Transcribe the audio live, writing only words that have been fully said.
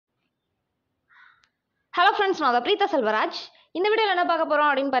Hello friends, நான் தான் preetha selvaraju. இந்த வீடியோல என்ன பார்க்க போறோம்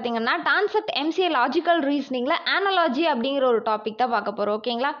அப்படினு பாத்தீங்கன்னா TANCET MCA லாஜிக்கல் ரீசனிங்ல அனாலஜி அப்படிங்கிற ஒரு டாபிக் தான் பார்க்க போறோம்.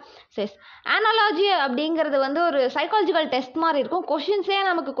 ஓகேங்களா? சரி. அனாலஜி அப்படிங்கிறது வந்து ஒரு சைக்காலஜிக்கல் டெஸ்ட் மாதிரி இருக்கும். क्वेश्चंसே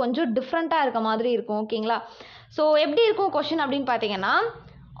நமக்கு கொஞ்சம் டிஃபரண்டா இருக்க மாதிரி இருக்கும். ஓகேங்களா? சோ எப்படி இருக்கும் क्वेश्चन அப்படினு பாத்தீங்கன்னா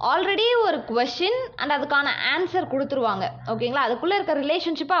ஆல்ரெடி ஒரு क्वेश्चन அண்ட் அதுக்கான ஆன்சர் கொடுத்துருவாங்க. ஓகேங்களா? அதுக்குள்ள இருக்க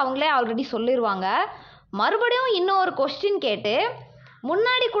ரிலேஷன்ஷிப்பை அவங்களே ஆல்ரெடி சொல்லிடுவாங்க. மறுபடியும் இன்னொரு क्वेश्चन கேட்டு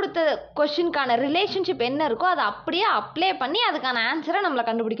முன்னாடி கொடுத்த क्वेश्चनக்கான ரிலேஷன்ஷிப் என்ன இருக்கோ அதை அப்படியே அப்ளை பண்ணி அதுக்கான ஆன்சரை நம்மளை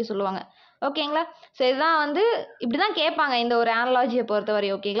கண்டுபிடிக்க சொல்லுவாங்க. ஓகேங்களா? ஸோ இதுதான் வந்து இப்படி தான் கேட்பாங்க இந்த ஒரு அனாலஜியை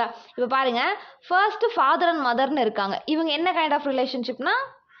பொறுத்தவரை. ஓகேங்களா? இப்போ பாருங்க, ஃபர்ஸ்ட் ஃபாதர் அண்ட் மதர்னு இருக்காங்க. இவங்க என்ன kind of ரிலேஷன்ஷிப்னா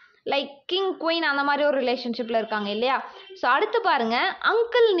like king queen அந்த மாதிரி ஒரு ரிலேஷன்ஷிப்பில் இருக்காங்க இல்லையா? ஸோ அடுத்து பாருங்க,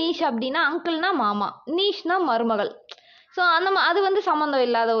 அங்கிள் நீஷ் அப்படின்னா அங்கிள்னா மாமா, நீஷ்னா மருமகள். ஸோ அது வந்து சம்மந்தம்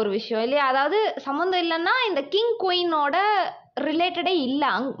இல்லாத ஒரு விஷயம் இல்லையா? அதாவது சம்மந்தம் இல்லைன்னா இந்த கிங் குயினோட ரிலேட்டடே இல்லை.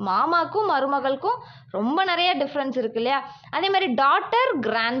 மாமாக்கும் மருமகளுக்கும் ரொம்ப நிறைய டிஃப்ரென்ஸ் இருக்கு இல்லையா? அதே மாதிரி டாட்டர்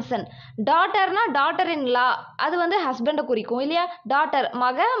கிராண்ட்சன், டாட்டர்னா டாட்டர் இன் லா, அது வந்து ஹஸ்பண்டை குறிக்கும் இல்லையா? டாட்டர்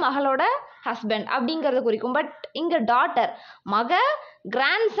மகளோட ஹஸ்பண்ட் அப்படிங்கிறத குறிக்கும். பட் இங்கே டாட்டர் மக,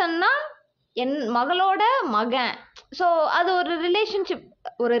 கிராண்ட்சன்னா என் மகளோட மகன். ஸோ அது ஒரு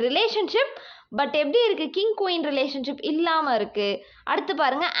ரிலேஷன்ஷிப் பட் எப்படி இருக்கு? கிங் குயின் ரிலேஷன்ஷிப் இல்லாமல் இருக்கு. அடுத்து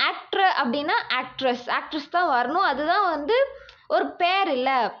பாருங்க, ஆக்டர் அப்படின்னா ஆக்ட்ரஸ் தான் வரணும். அதுதான் வந்து ஒரு பேர்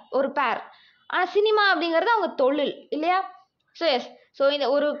இல்லை, ஒரு பேர். ஆனால் சினிமா அப்படிங்கிறது அவங்க தொழில் இல்லையா? ஸோ எஸ், ஸோ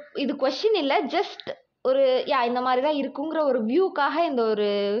இது கொஸ்டின் இல்லை, ஜஸ்ட் ஒரு இந்த மாதிரி தான் இருக்குங்கிற ஒரு வியூக்காக இந்த ஒரு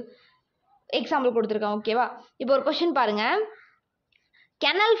எக்ஸாம்பிள் கொடுத்துருக்கேன். ஓகேவா? இப்போ ஒரு கொஸ்டின் பாருங்க,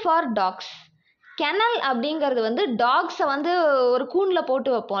 கெனல் ஃபார் டாக்ஸ். கெனல் அப்படிங்கிறது வந்து டாக்ஸை வந்து ஒரு கூண்டில் போட்டு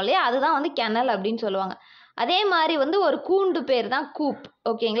வைப்போம் இல்லையா? அதுதான் வந்து கெனல் அப்படின்னு சொல்லுவாங்க. அதே மாதிரி வந்து ஒரு கூண்டு பேர் தான் கூப்.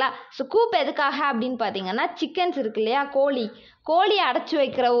 ஓகேங்களா? ஸோ கூப் எதுக்காக அப்படின்னு பார்த்தீங்கன்னா, சிக்கன்ஸ் இருக்கு இல்லையா, கோழியை அடைச்சி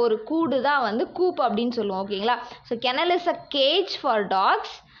வைக்கிற ஒரு கூடு தான் வந்து கூப் அப்படின்னு சொல்லுவோம். ஓகேங்களா? So kennel is a gauge for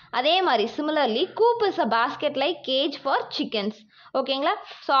tax. அதே மாதிரி similarly Koop is a basket like gauge for chickens. ஓகேங்களா?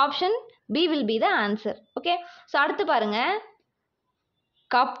 So option B will be the answer. Okay. So அடுத்து பாருங்க,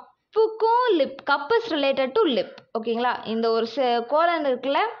 கப்புக்கும் cup is related to lip. ஓகேங்களா? இந்த ஒரு கோலன்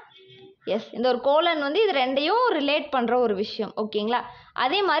இருக்குல்ல, S, இந்த ஒரு கோலன் வந்து இது ரெண்டையும் ரிலேட் பண்ணுற ஒரு விஷயம். ஓகேங்களா?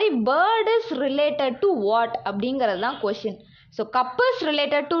 அதே மாதிரி bird is related to what அப்படிங்கிறது தான் question. So cup is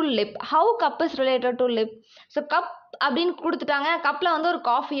related to lip. How cup is related to lip? So cup அப்படின்னு கொடுத்துட்டாங்க. கப்பில் வந்து ஒரு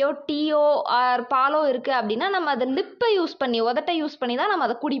காஃபியோ டீயோ ஆர் பாலோ இருக்குது அப்படின்னா நம்ம அதை லிப்பை யூஸ் பண்ணி, உதட்டை யூஸ் பண்ணி தான் நம்ம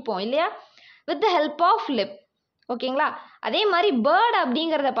அதை குடிப்போம் இல்லையா? With the help of lip. ஓகேங்களா? அதே மாதிரி பேர்ட்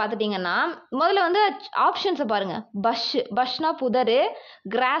அப்படிங்கிறத பார்த்துட்டிங்கன்னா முதல்ல வந்து ஆப்ஷன்ஸை பாருங்க. பஷ்னா புதர்,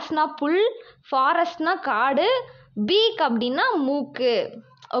 கிராஸ்னா புல், ஃபாரஸ்ட்னா காடு, பீக் அப்படின்னா மூக்கு.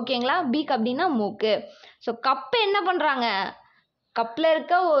 ஓகேங்களா? பீக் அப்படின்னா மூக்கு. ஸோ கப்பு என்ன பண்ணுறாங்க? கப்பில்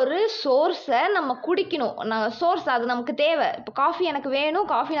இருக்க ஒரு சோர்ஸை நம்ம குடிக்கணும். சோர்ஸ் அது நமக்கு தேவை. இப்போ காஃபி எனக்கு வேணும்,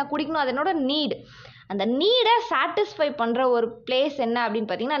 காஃபி நான் குடிக்கணும், அது என்னோட நீட். அந்த நீடை சாட்டிஸ்ஃபை பண்ணுற ஒரு பிளேஸ் என்ன அப்படின்னு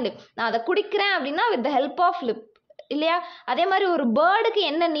பார்த்தீங்கன்னா லிப். நான் அதை குடிக்கிறேன் அப்படின்னா with the help of lip இல்லையா? அதே மாதிரி ஒரு பேர்டுக்கு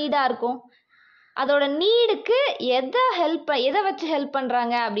என்ன நீடாக இருக்கும்? அதோட நீடுக்கு எதை வச்சு ஹெல்ப்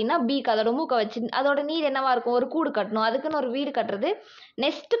பண்ணுறாங்க அப்படின்னா பீக், அதோட மூக்கை வச்சு. அதோட நீட் என்னவா இருக்கும்? ஒரு கூடு கட்டணும், அதுக்குன்னு ஒரு வீடு கட்டுறது.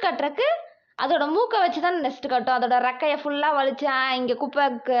 நெஸ்ட் கட்டுறதுக்கு அதோட மூக்கை வச்சு தான் நெஸ்ட் கட்டும். அதோட ரெக்கையை ஃபுல்லாக வலிச்சு இங்கே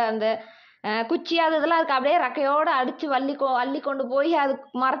குப்பைக்கு அந்த குச்சி இதெல்லாம் இருக்குது, அப்படியே ரெக்கையோடு அடித்து அள்ளி கொண்டு போய் அது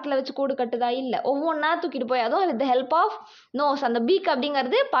மரத்தில் வச்சு கூடு கட்டுதா? இல்லை, ஒவ்வொன்றா தூக்கிட்டு போய், அதுவும் வித் ஹெல்ப் ஆஃப் நோஸ். அந்த பீக்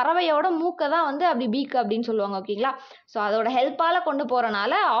அப்படிங்கிறது பறவையோட மூக்கை தான் வந்து அப்படி பீக் அப்படின்னு சொல்லுவாங்க. ஓகேங்களா? ஸோ அதோட ஹெல்ப்பால் கொண்டு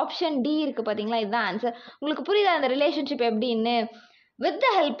போகிறனால ஆப்ஷன் டி இருக்குது. பார்த்தீங்களா? இதுதான் ஆன்சர். உங்களுக்கு புரியுதா இந்த ரிலேஷன்ஷிப் எப்படின்னு? வித் த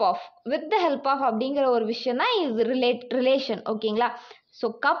ஹெல்ப் ஆஃப் அப்படிங்கிற ஒரு விஷயம் தான் இது ரிலேஷன். ஓகேங்களா? ஸோ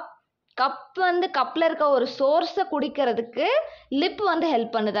கப் வந்து கப்பில் இருக்க ஒரு சோர்ஸை குடிக்கிறதுக்கு லிப் வந்து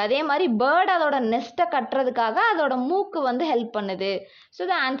ஹெல்ப் பண்ணுது. அதே மாதிரி பேர்ட் அதோட நெஸ்ட்டை கட்டுறதுக்காக அதோட மூக்கு வந்து ஹெல்ப் பண்ணுது. So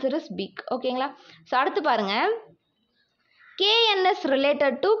the answer is peak. ஓகேங்களா? ஸோ அடுத்து பாருங்க, KN is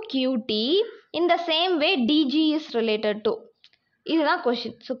related to QT in the same way DG is related to. இதுதான்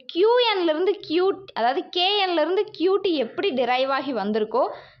கொஷின். ஸோ QNலேருந்து அதாவது KNலேருந்து QT எப்படி டிரைவ் ஆகி வந்திருக்கோ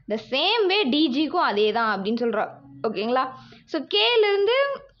இந்த சேம் வே டிஜிக்கும் அதே தான் அப்படின்னு சொல்கிறோம். ஓகேங்களா? ஸோ கேலேருந்து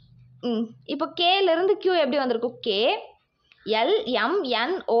இப்போ கேலேருந்து Q எப்படி வந்திருக்கும்?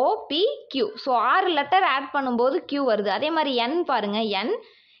 KLMNOPQ. ஸோ 6 லெட்டர் ஆட் பண்ணும்போது Q வருது. அதே மாதிரி N பாருங்க,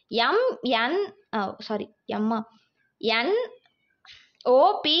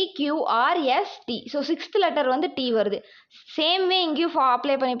 NOPQRST. ஸோ 6th லெட்டர் வந்து T வருது. சேம் வே இங்கேயும்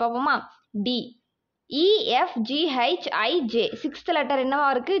அப்ளை பண்ணி பார்ப்போமா? DEFGHIJ. 6th லெட்டர் என்னவா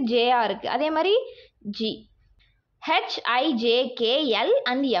இருக்குது? Jயா இருக்குது. அதே மாதிரி G. HIJKL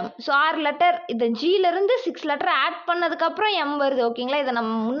and M. So 6 letter இந்த ஜியிலேருந்து 6 லெட்டர் ஆட் பண்ணதுக்கப்புறம் M வருது ஓகேங்களா. இதை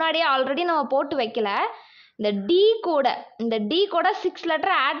நம்ம முன்னாடியே ஆல்ரெடி நம்ம போட்டு வைக்கல. இந்த டி கூட 6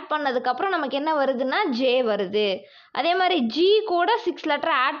 லெட்டர் ஆட் பண்ணதுக்கப்புறம் நமக்கு என்ன வருதுன்னா ஜே வருது. அதே மாதிரி ஜி கூட 6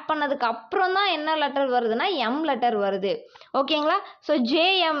 லெட்டர் ஆட் பண்ணதுக்கு அப்புறம் தான் என்ன லெட்டர் வருதுன்னா எம் லெட்டர் வருது ஓகேங்களா. ஸோ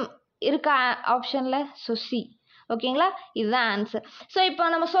ஜேஎம் இருக்கா ஆப்ஷனில். ஸோ சி ஓகேங்களா. இதுதான் ஆன்சர். ஸோ இப்போ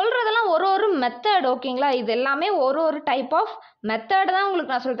நம்ம சொல்கிறதெல்லாம் ஒரு மெத்தட் ஓகேங்களா. இது எல்லாமே ஒரு டைப் ஆஃப் மெத்தட் தான்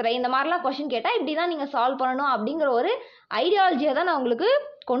உங்களுக்கு நான் சொல்லித்தரேன். இந்த மாதிரிலாம் கொஷின் கேட்டால் இப்படி தான் நீங்கள் சால்வ் பண்ணணும் அப்படிங்கிற ஒரு ஐடியாலஜியை தான் நான் உங்களுக்கு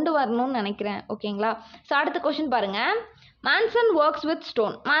கொண்டு வரணும்னு நினைக்கிறேன் ஓகேங்களா. ஸோ அடுத்த கொஷின் பாருங்கள். Monsoon works with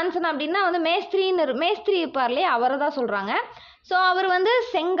stone. Monsoon அப்படின்னா வந்து மேஸ்திரி இருப்பார் இல்லையா, அவரை தான் சொல்கிறாங்க. ஸோ அவர் வந்து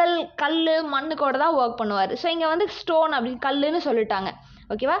செங்கல் கல் மண்ணு கூட தான் ஒர்க் பண்ணுவார். ஸோ இங்கே வந்து ஸ்டோன் அப்படின்னு கல்லுன்னு சொல்லிட்டாங்க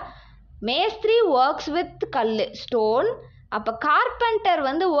ஓகேவா. மேஸ்திரி ஒர்க்ஸ் வித் கல் ஸ்டோன். அப்போ கார்பெண்டர்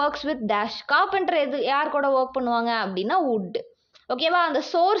வந்து ஒர்க்ஸ் வித் டேஷ். கார்பெண்டர் யார் கூட ஒர்க் பண்ணுவாங்க அப்படின்னா வுட் ஓகேவா. அந்த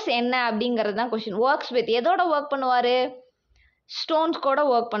சோர்ஸ் என்ன அப்படிங்கிறது தான் கொஷின். ஒர்க்ஸ் வித் எதோட ஒர்க் பண்ணுவார், ஸ்டோன்ஸ் கூட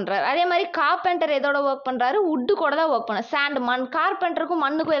ஒர்க் பண்ணுறாரு. அதே மாதிரி கார்பெண்டர் எதோட ஒர்க் பண்ணுறாரு, வுட்டு கூட தான் ஒர்க் பண்ண. சாண்ட் மண். கார்பெண்டருக்கும்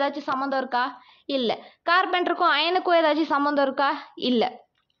மண்ணுக்கும் ஏதாச்சும் சம்மந்தம் இருக்கா, இல்லை. கார்பெண்டருக்கும் அயனுக்கும் ஏதாச்சும் சம்மந்தம் இருக்கா, இல்லை.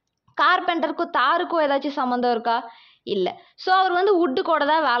 கார்பெண்டருக்கும் தாருக்கும் ஏதாச்சும் சம்மந்தம் இருக்கா, இல்லை. ஸோ அவர் வந்து வுட்டு கூட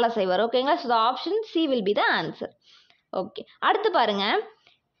தான் வேலை செய்வார் ஓகேங்களா. So option C will be the answer. Okay அடுத்து பாருங்க.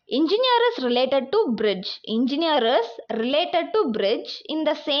 Engineer is related to bridge. Engineer is related to bridge in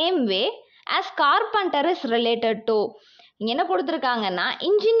the same way as carpenter is related to. இங்கே என்ன கொடுத்துருக்காங்கன்னா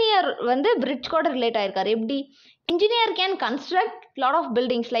இன்ஜினியர் வந்து பிரிட்ஜ் கூட ரிலேட் ஆகிருக்காரு. எப்படி? Engineer can construct lot of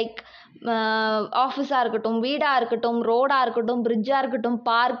buildings like ஆஃபீஸாக இருக்கட்டும், வீடாக இருக்கட்டும், ரோடாக இருக்கட்டும், பிரிட்ஜாக இருக்கட்டும்,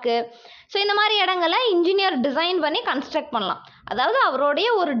 பார்க்கு. ஸோ இந்த மாதிரி இடங்களை இன்ஜினியர் டிசைன் பண்ணி கன்ஸ்ட்ரக்ட் பண்ணலாம். அதாவது அவருடைய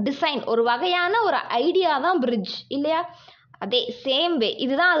ஒரு டிசைன், ஒரு வகையான ஒரு ஐடியா தான் பிரிட்ஜ் இல்லையா. அதே சேம் வே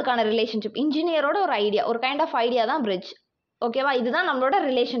இதுதான் அதுக்கான ரிலேஷன்ஷிப். இன்ஜினியரோட ஒரு ஐடியா, ஒரு கைண்ட் ஆஃப் ஐடியா தான் பிரிட்ஜ் ஓகேவா. இதுதான் நம்மளோட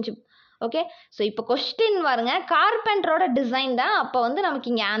ரிலேஷன்ஷிப் ஓகே. ஸோ இப்போ கொஸ்டின் பாருங்க. கார்பெண்டரோட டிசைன் தான் அப்போ வந்து நமக்கு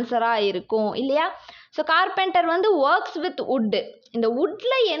இங்கே ஆன்சராக இருக்கும் இல்லையா. ஸோ கார்பெண்டர் வந்து ஒர்க்ஸ் வித் வுட். இந்த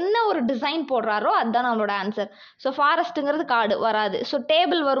வுட்டில் என்ன ஒரு டிசைன் போடுறாரோ அதுதான் நம்மளோட ஆன்சர். ஸோ ஃபாரஸ்ட்டுங்கிறது காடு வராது. ஸோ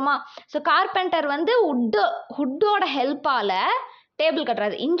டேபிள் வருமா. ஸோ கார்பெண்டர் வந்து வுட்டோட ஹெல்ப்பால் டேபிள்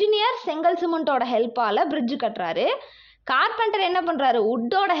கட்டுறாரு. இன்ஜினியர் செங்கல் சிமெண்ட்டோட ஹெல்ப்பால் பிரிட்ஜு கட்டுறாரு. கார்பெண்டர் என்ன பண்ணுறாரு,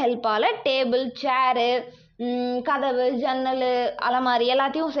 வுட்டோட ஹெல்ப்பால் டேபிள், சேரு, கதவு, ஜன்னல், அலமாரி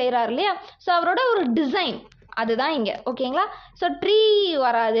எல்லாத்தையும் செய்கிறாரு இல்லையா. ஸோ அவரோட ஒரு டிசைன் அதுதான் இங்கே ஓகேங்களா. ஸோ ட்ரீ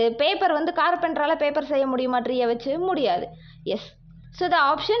வராது. பேப்பர் வந்து கார்பெண்டரால் பேப்பர் செய்ய முடியுமா ட்ரீயை வச்சு, முடியாது. S. So the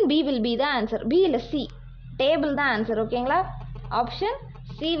option B will be the answer. B இல்லை சி, டேபிள் தான் ஆன்சர் ஓகேங்களா. Option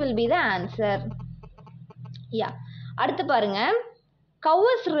C will be the answer. யா அடுத்து பாருங்க. கவ்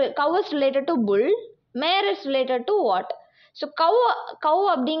is related to pull. Meir is related to what. So கவ்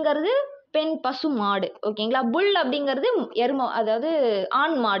அப்படிங்கிறது பெண் பசு மாடு ஓகேங்களா. புல் அப்படிங்கிறது எருமை, அதாவது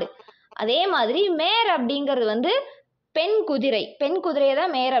ஆண் மாடு. அதே மாதிரி மேர் அப்படிங்கிறது வந்து பெண் குதிரையை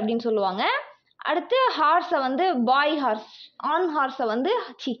தான் மேர் அப்படின்னு சொல்லுவாங்க. அடுத்து ஹார்ஸை வந்து பாய் ஹார்ஸ், ஆண் ஹார்ஸை வந்து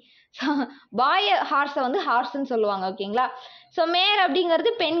பாய் ஹார்ஸை வந்து ஹார்ஸ்ன்னு சொல்லுவாங்க ஓகேங்களா. ஸோ மேர்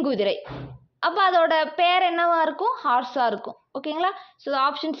அப்படிங்கிறது பெண் குதிரை. அப்போ அதோட பேர் என்னவா இருக்கும், ஹார்ஸாக இருக்கும் ஓகேங்களா. So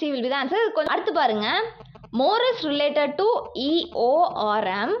option C will be the answer. கொஞ்சம் அடுத்து பாருங்க. More is related to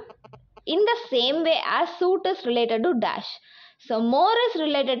EORM in the same way as suit is related to dash. So more is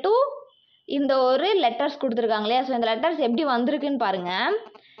related to இந்த ஒரு லெட்டர்ஸ் கொடுத்துருக்காங்க இல்லையா. ஸோ இந்த லெட்டர்ஸ் எப்படி வந்திருக்குன்னு பாருங்க.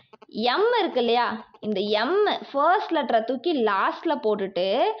 எம் இருக்கு இல்லையா, இந்த எம் ஃபர்ஸ்ட் லெட்டரை தூக்கி லாஸ்ட்டில் போட்டுட்டு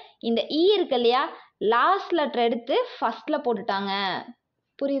இந்த இ இருக்கு இல்லையா, லாஸ்ட் லெட்டர் எடுத்து ஃபர்ஸ்ட்டில் போட்டுட்டாங்க.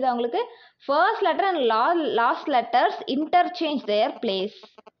 புரியுதா உங்களுக்கு? First letter and last letters interchange there place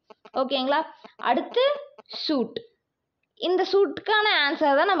ஓகேங்களா. அடுத்து சூட். இந்த சூட்டுக்கான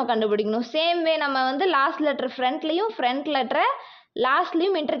ஆன்சர் தான் நம்ம கண்டுபிடிக்கணும். சேம் வே நம்ம வந்து லாஸ்ட் லெட்டர் ஃப்ரண்ட்லேயும் ஃப்ரண்ட் லெட்டரை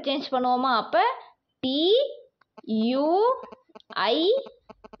லாஸ்ட்லேயும் இன்டர்சேஞ்ச் பண்ணுவோமா. அப்போ TUIS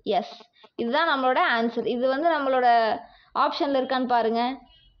இதுதான் நம்மளோட ஆன்சர். இது வந்து நம்மளோட ஆப்ஷனில் இருக்கான்னு பாருங்கள்.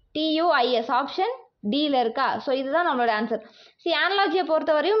 TUIS ஆப்ஷன் டியில் இருக்கா. ஸோ இதுதான் நம்மளோட ஆன்சர். ஆனாலஜியை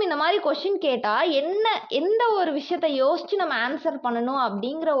பொறுத்த வரையும் இந்த மாதிரி கொஷின் கேட்டால் எந்த ஒரு விஷயத்தை யோசித்து நம்ம ஆன்சர் பண்ணணும்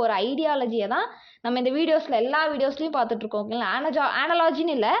அப்படிங்கிற ஒரு ஐடியாலஜியை தான் நம்ம இந்த வீடியோஸில் எல்லா வீடியோஸ்லையும் பார்த்துட்ருக்கோம் ஓகேங்களா.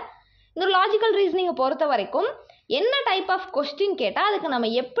 ஆனாலஜின்னு இல்லை, இந்த ஒரு லாஜிக்கல் ரீசனிங்கை பொறுத்த வரைக்கும் என்ன டைப் ஆஃப் கொஸ்டின் கேட்டால் அதுக்கு நம்ம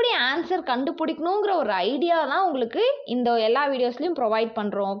எப்படி ஆன்சர் கண்டுபிடிக்கணுங்கிற ஒரு ஐடியா தான் உங்களுக்கு இந்த எல்லா வீடியோஸ்லையும் ப்ரொவைட்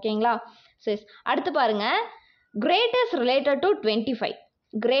பண்ணுறோம் ஓகேங்களா. சரி அடுத்து பாருங்கள். Great is related to 25.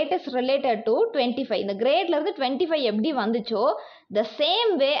 Great is related to 25. இந்த கிரேட்லேருந்து 25 எப்படி வந்துச்சோ the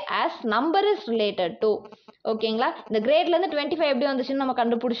same way as number is related to ஓகேங்களா. இந்த கிரேட்லேருந்து 25 எப்படி வந்துச்சுன்னு நம்ம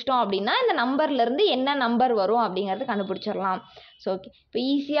கண்டுபிடிச்சிட்டோம் அப்படின்னா இந்த நம்பர்லேருந்து என்ன நம்பர் வரும் அப்படிங்கிறது கண்டுபிடிச்சிடலாம். ஸோ ஓகே இப்போ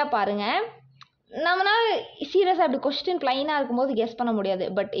ஈஸியாக பாருங்கள். நம்மளால சீரியஸாக இப்படி கொஸ்டின் ப்ளைனாக இருக்கும்போது கெஸ் பண்ண முடியாது.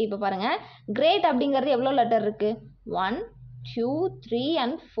 பட் இப்போ பாருங்கள், கிரேட் அப்படிங்கிறது எவ்வளோ லெட்டர் இருக்குது? 1 2 3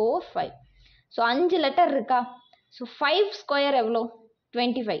 and 4 5. ஸோ 5 லெட்டர் இருக்கா? ஸோ 5 ஸ்கொயர் எவ்வளோ?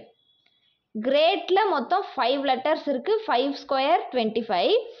 25. கிரேட்டில் மொத்தம் 5 லெட்டர்ஸ் இருக்குது. 5 ஸ்கொயர்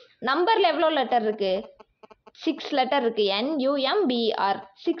 25. நம்பரில் எவ்வளோ லெட்டர் இருக்குது? 6 லெட்டர் இருக்குது. NUMBER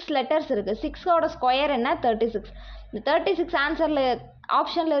 6 லெட்டர்ஸ் இருக்குது. 6ஓட ஸ்கொயர் என்ன? 36. இந்த 36 ஆன்சரில்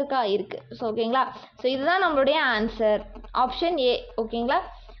ஆப்ஷனில் இருக்கா? இருக்குது. ஸோ ஓகேங்களா? ஸோ இதுதான் நம்மளுடைய ஆன்சர், ஆப்ஷன் ஏ. ஓகேங்களா?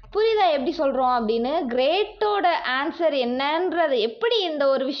 புரியுதா எப்படி சொல்கிறோம் அப்படின்னு? கிரேட்டோட ஆன்சர் என்னன்றது எப்படி இந்த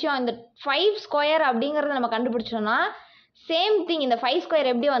ஒரு விஷயம், இந்த 5 ஸ்கொயர் அப்படிங்கிறத நம்ம கண்டுபிடிச்சோன்னா சேம் திங் இந்த 5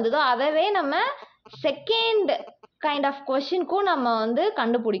 ஸ்கொயர் எப்படி வந்ததோ அதவே நம்ம செகண்ட் கைண்ட் ஆஃப் கொஷினுக்கும் நம்ம வந்து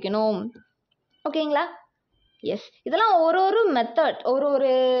கண்டுபிடிக்கணும். ஓகேங்களா? எஸ், இதெல்லாம் ஒரு மெத்தட், ஒரு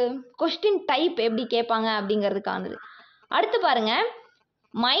கொஸ்டின் டைப் எப்படி கேட்பாங்க அப்படிங்கிறதுக்கானது. அடுத்து பாருங்க,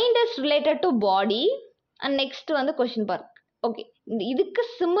 mind is related to body and next வந்து கொஸ்டின் பார்க். ஓகே, இதுக்கு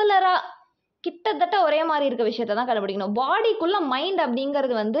சிமிலராக கிட்டத்தட்ட ஒரே மாதிரி இருக்க விஷயத்தை தான் கண்டுபிடிக்கணும். பாடிக்குள்ளே மைண்ட்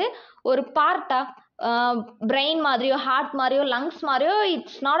அப்படிங்கிறது வந்து ஒரு பார்ட்டா? பிரெயின் மாதிரியோ ஹார்ட் மாதிரியோ லங்ஸ் மாதிரியோ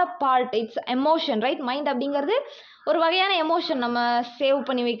it's not a part, it's emotion, right? Mind அப்படிங்கிறது ஒரு வகையான எமோஷன், நம்ம சேவ்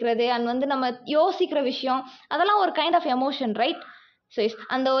பண்ணி வைக்கிறது அண்ட் வந்து நம்ம யோசிக்கிற விஷயம், அதெல்லாம் ஒரு kind of emotion, right? So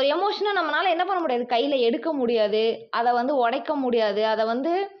அந்த ஒரு எமோஷனை நம்மளால் என்ன பண்ண முடியாது? கையில் எடுக்க முடியாது, அதை வந்து உடைக்க முடியாது, அதை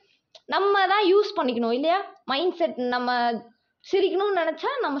வந்து நம்ம தான் யூஸ் பண்ணிக்கணும் இல்லையா? மைண்ட் செட், நம்ம சிரிக்கணும்னு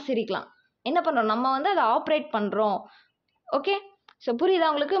நினச்சா நம்ம சிரிக்கலாம். என்ன பண்ணுறோம்? நம்ம வந்து அதை ஆப்ரேட் பண்ணுறோம். ஓகே, ஸோ புரியுதா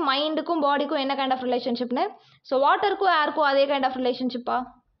உங்களுக்கு? மைண்டுக்கும் பாடிக்கும் என்ன கைண்ட் ஆஃப் ரிலேஷன்ஷிப்னு? ஸோ வாட்டருக்கும் ஏருக்கும் அதே கைண்ட் ஆஃப் ரிலேஷன்ஷிப்பா?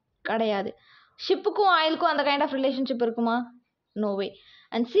 கிடையாது. ஷிப்புக்கும் ஆயிலுக்கும் அந்த கைண்ட் ஆஃப் ரிலேஷன்ஷிப் இருக்குமா? நோவே.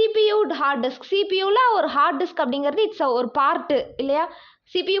 அண்ட் சிபியூ ஹார்ட் டிஸ்க், சிபியூவில் ஒரு ஹார்ட் டிஸ்க் அப்படிங்கிறது இட்ஸ் ஒரு பார்ட்டு இல்லையா?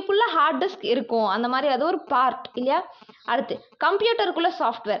 சிபியூக்குள்ளே ஹார்ட் டிஸ்க் இருக்கும், அந்த மாதிரி அது ஒரு பார்ட் இல்லையா? அடுத்து கம்ப்யூட்டருக்குள்ளே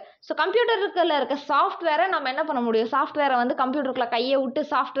சாஃப்ட்வேர். ஸோ கம்ப்யூட்டருக்குள்ளே இருக்க சாஃப்ட்வேரை நம்ம என்ன பண்ண முடியும்? சாஃப்ட்வேரை வந்து கம்ப்யூட்டருக்குள்ளே கையை விட்டு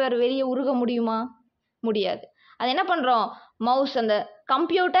சாஃப்ட்வேர் வெளியே உருக முடியுமா? முடியாது. அது என்ன பண்ணுறோம்? மவுஸ், அந்த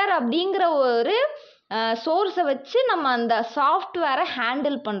கம்ப்யூட்டர் அப்படிங்கிற ஒரு சோர்ஸை வச்சு நம்ம அந்த சாஃப்ட்வேரை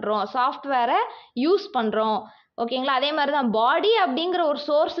ஹேண்டில் பண்ணுறோம், சாஃப்ட்வேரை யூஸ் பண்ணுறோம். ஓகேங்களா? அதே மாதிரி தான் பாடி அப்படிங்கிற ஒரு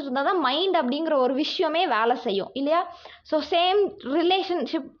சோர்ஸ் இருந்தால் தான் மைண்ட் அப்படிங்கிற ஒரு விஷயமே வேலை செய்யும் இல்லையா? ஸோ சேம்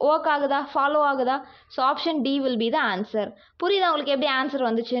ரிலேஷன்ஷிப் ஒர்க் ஆகுதா? ஃபாலோ ஆகுதா? So option D will be the answer. புரியுதா உங்களுக்கு எப்படி ஆன்சர்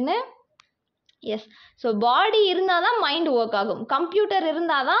வந்துச்சுன்னு? எஸ். ஸோ பாடி இருந்தால் தான் மைண்ட் ஒர்க் ஆகும், கம்ப்யூட்டர்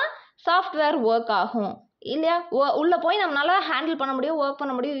இருந்தால் தான் சாஃப்ட்வேர் ஒர்க் ஆகும் இல்லையா? உள்ளே போய் நம்மளால் ஹேண்டில் பண்ண முடியும், ஒர்க்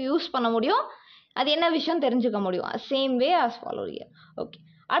பண்ண முடியும், யூஸ் பண்ண முடியும், அது என்ன விஷயம் தெரிஞ்சுக்க முடியும். Same way as follow year. Okay,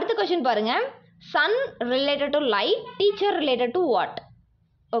 அடுத்த கொஸ்டின் பாருங்கள். Sun related to light, teacher related to what?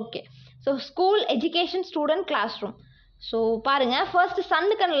 Okay, so school, education, student, class room. So பாருங்கள், ஃபர்ஸ்ட்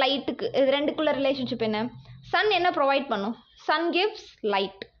சன்னுக்கு அண்ட் லைட்டுக்கு இது ரெண்டுக்குள்ள ரிலேஷன்ஷிப் என்ன? சன் என்ன ப்ரொவைட் பண்ணும்? Sun gives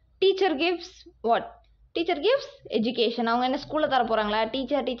light. Teacher gives what? Teacher gives education. அவங்க என்ன ஸ்கூலில் தர போகிறாங்களா?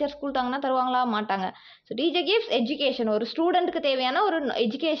 டீச்சர் ஸ்கூல் தாங்கன்னா தருவாங்களா? மாட்டாங்க. ஸோ டீச்சர் கிவ்ஸ் எஜுகேஷன், ஒரு ஸ்டூடெண்ட்டுக்கு தேவையான ஒரு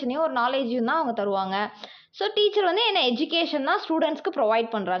எஜுகேஷனையும் ஒரு நாலேஜையும் தான் அவங்க தருவாங்க. ஸோ டீச்சர் வந்து என்ன எஜுகேஷன் தான் ஸ்டூடெண்ட்ஸ்க்கு ப்ரொவைட்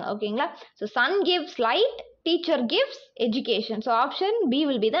பண்ணுறாங்க. ஓகேங்களா? So Sun gives light, teacher gives education. So option B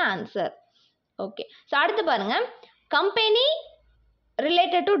will be the answer. Okay, so அடுத்து பாருங்கள், company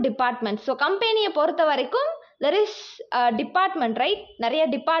related to departments. So கம்பெனியை பொறுத்த வரைக்கும் தெர் இஸ் டிபார்ட்மெண்ட், ரைட்? நிறைய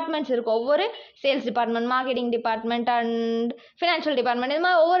டிபார்ட்மெண்ட்ஸ் இருக்கும். ஒவ்வொரு sales department, marketing department and financial department, இது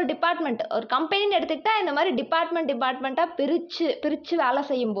மாதிரி ஒவ்வொரு டிபார்ட்மெண்ட். ஒரு கம்பெனின்னு எடுத்துக்கிட்டால் இந்த மாதிரி டிபார்ட்மெண்ட்டாக பிரித்து வேலை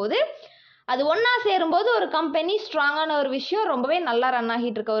செய்யும்போது அது ஒன்றா சேரும்போது ஒரு கம்பெனி ஸ்ட்ராங்கான ஒரு விஷயம், ரொம்பவே நல்லா ரன்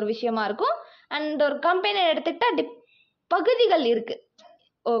ஆகிட்டு இருக்க ஒரு விஷயமா இருக்கும். அண்ட் ஒரு கம்பெனியை எடுத்துக்கிட்டால் பகுதிகள் இருக்குது.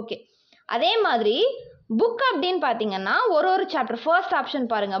 ஓகே, அதே மாதிரி புக் அப்படின்னு பார்த்தீங்கன்னா ஒரு சாப்டர். ஃபர்ஸ்ட்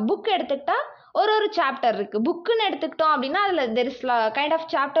ஆப்ஷன் பாருங்கள், புக் எடுத்துக்கிட்டால் ஒரு சாப்டர் இருக்குது. புக்குன்னு எடுத்துக்கிட்டோம் அப்படின்னா அதில் there is kind of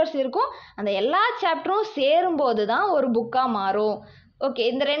chapters இருக்கும். அந்த எல்லா சாப்டரும் சேரும்போது தான் ஒரு புக்காக மாறும். ஓகே,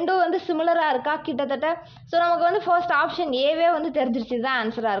 இந்த ரெண்டும் வந்து சிமிலராக இருக்கா கிட்டத்தட்ட? ஸோ நமக்கு வந்து ஃபர்ஸ்ட் ஆப்ஷன் ஏவே வந்து தெரிஞ்சிருச்சு தான்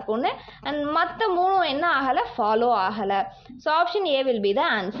ஆன்சராக இருக்கும்னு. அண்ட் மற்ற மூணும் என்ன ஆகலை? ஃபாலோ ஆகலை. So option A will be the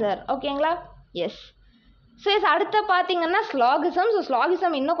answer. ஓகேங்களா? எஸ். ஸோ எஸ், அடுத்த பார்த்தீங்கன்னா ஸ்லாகிசம். ஸோ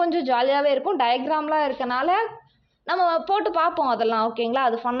ஸ்லாகிசம் இன்னும் கொஞ்சம் ஜாலியாகவே இருக்கும், டயக்ராம்லாம் இருக்கனால நம்ம போட்டு பார்ப்போம் அதெல்லாம். ஓகேங்களா?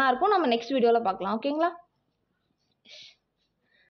 அது ஃபன்னாக இருக்கும். நம்ம நெக்ஸ்ட் வீடியோவில் பார்க்கலாம். ஓகேங்களா?